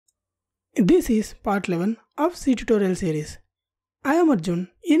This is part 11 of C tutorial series. I am Arjun.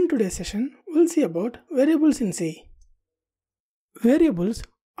 In today's session, we'll see about variables in C. Variables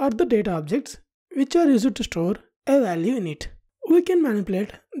are the data objects which are used to store a value in it. We can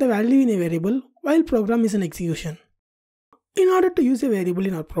manipulate the value in a variable while program is in execution. In order to use a variable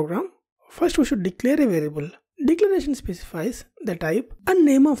in our program, first we should declare a variable. Declaration specifies the type and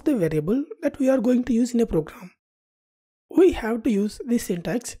name of the variable that we are going to use in a program. We have to use this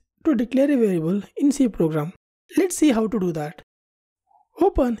syntax to declare a variable in C program. Let's see how to do that.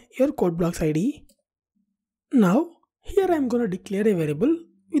 Open your CodeBlocks IDE. Now, here I am going to declare a variable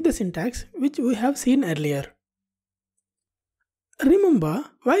with the syntax which we have seen earlier. Remember,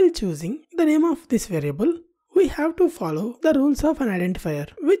 while choosing the name of this variable, we have to follow the rules of an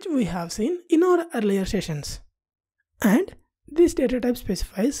identifier which we have seen in our earlier sessions. And this data type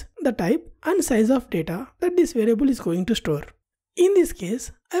specifies the type and size of data that this variable is going to store. In this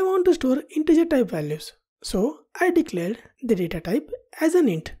case, I want to store integer type values, so I declared the data type as an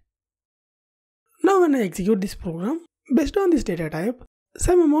int. Now when I execute this program, based on this data type,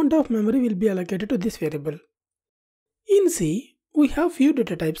 some amount of memory will be allocated to this variable. In C, we have few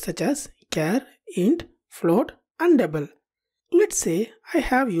data types such as char, int, float and double. Let's say I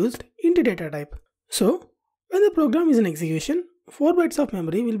have used int data type. So when the program is in execution, 4 bytes of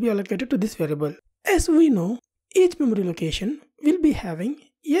memory will be allocated to this variable. As we know, each memory location will be having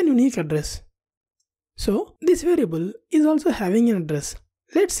a unique address. So this variable is also having an address.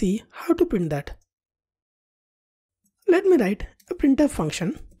 Let's see how to print that. Let me write a printf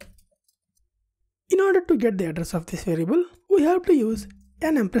function. In order to get the address of this variable, we have to use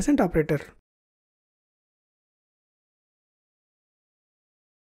an ampersand operator.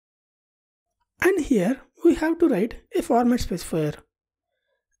 And here we have to write a format specifier.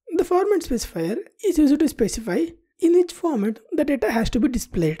 The format specifier is used to specify in which format the data has to be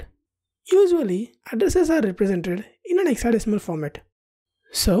displayed. Usually, addresses are represented in an hexadecimal format.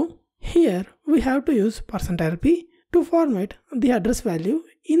 So, here we have to use %rp to format the address value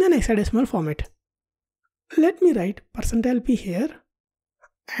in an hexadecimal format. Let me write %lp here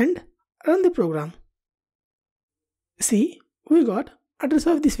and run the program. See, we got address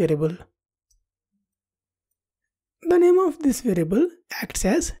of this variable. The name of this variable acts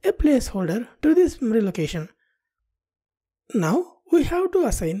as a placeholder to this memory location. Now we have to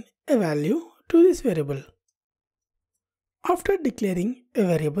assign a value to this variable. After declaring a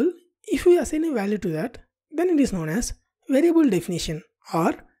variable, if we assign a value to that, then it is known as variable definition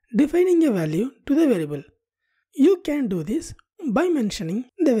or defining a value to the variable. You can do this by mentioning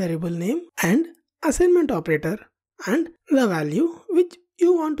the variable name and assignment operator and the value which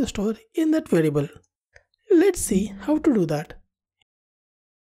you want to store in that variable. Let's see how to do that.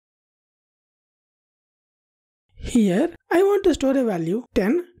 Here, I want to store a value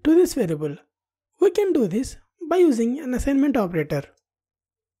 10 to this variable. We can do this by using an assignment operator.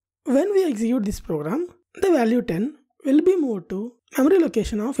 When we execute this program, the value 10 will be moved to memory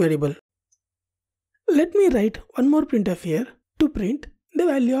location of variable. Let me write one more printf here to print the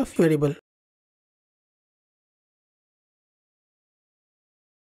value of variable.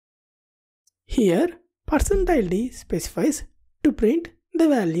 Here, %ld specifies to print the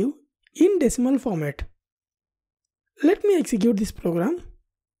value in decimal format. Let me execute this program.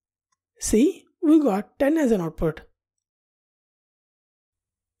 See, we got 10 as an output.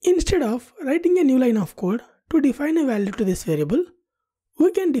 Instead of writing a new line of code to define a value to this variable,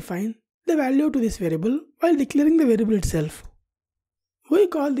 we can define the value to this variable while declaring the variable itself. We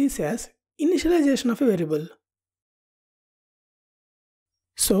call this as initialization of a variable.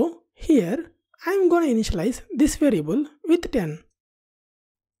 So, here I am going to initialize this variable with 10.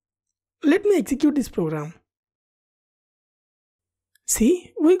 Let me execute this program.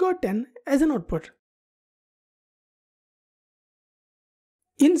 See, we got 10 as an output.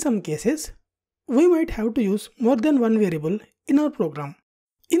 In some cases, we might have to use more than one variable in our program.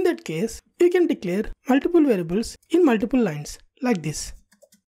 In that case, you can declare multiple variables in multiple lines like this.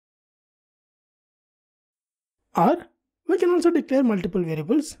 Or we can also declare multiple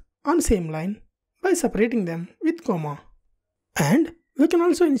variables on same line by separating them with comma. And we can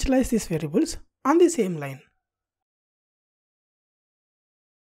also initialize these variables on the same line.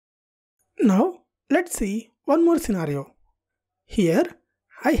 Now let's see one more scenario. Here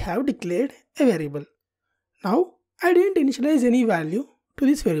I have declared a variable. Now I didn't initialize any value to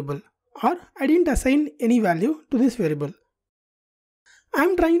this variable or I didn't assign any value to this variable. I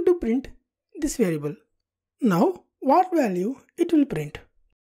am trying to print this variable. Now what value it will print?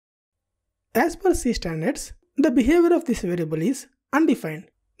 As per C standards, the behavior of this variable is undefined.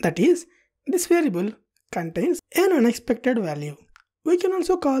 That is, this variable contains an unexpected value. we can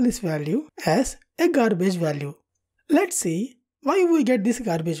also call this value as a garbage value. Let's see why we get this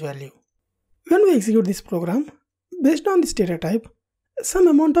garbage value. When we execute this program, based on this data type, some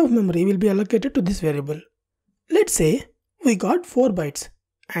amount of memory will be allocated to this variable. Let's say we got 4 bytes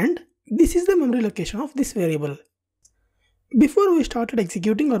and this is the memory location of this variable. Before we started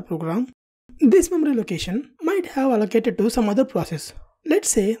executing our program, this memory location might have allocated to some other process. Let's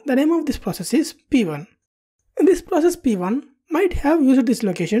say the name of this process is P1. This process P1 might have used this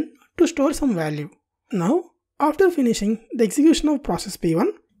location to store some value. Now, after finishing the execution of process P1,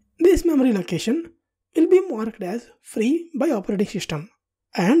 this memory location will be marked as free by operating system.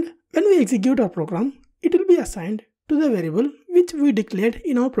 And when we execute our program, it will be assigned to the variable which we declared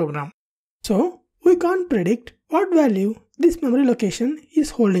in our program. So, we can't predict what value this memory location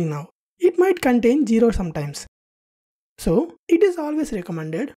is holding now. It might contain 0 sometimes. So, it is always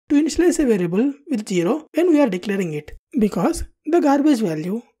recommended to initialize a variable with 0 when we are declaring it, because the garbage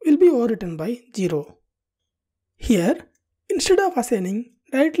value will be overwritten by 0. Here, instead of assigning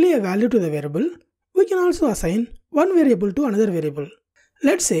directly a value to the variable, we can also assign one variable to another variable.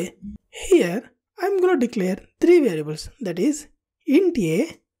 Let's say, here I am going to declare 3 variables, that is int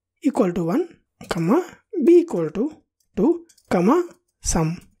a equal to 1, b equal to 2,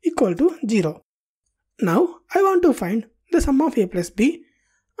 sum equal to 0. Now I want to find the sum of a plus b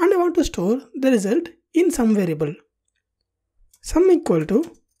and I want to store the result in some variable. Sum equal to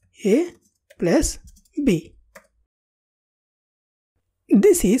a plus b.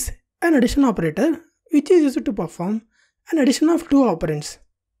 This is an addition operator which is used to perform an addition of 2 operands.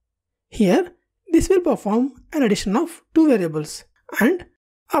 Here, this will perform an addition of 2 variables, and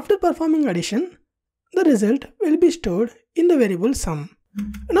after performing addition, the result will be stored in the variable sum.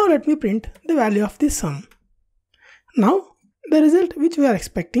 Now let me print the value of this sum. Now the result which we are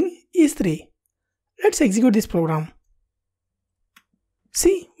expecting is 3. Let's execute this program.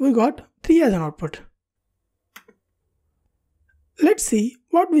 See, we got 3 as an output. Let's see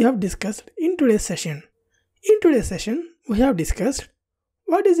what we have discussed in today's session. In today's session, we have discussed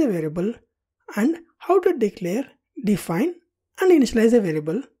what is a variable and how to declare, define and initialize a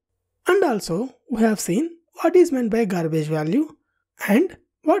variable, and also we have seen what is meant by garbage value and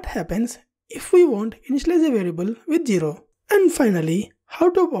what happens if we want initialize a variable with 0, and finally how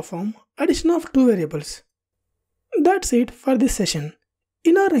to perform addition of 2 variables. That's it for this session.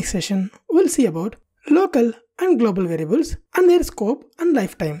 In our next session, we'll see about local and global variables and their scope and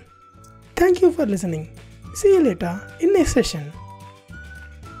lifetime. Thank you for listening. See you later in next session.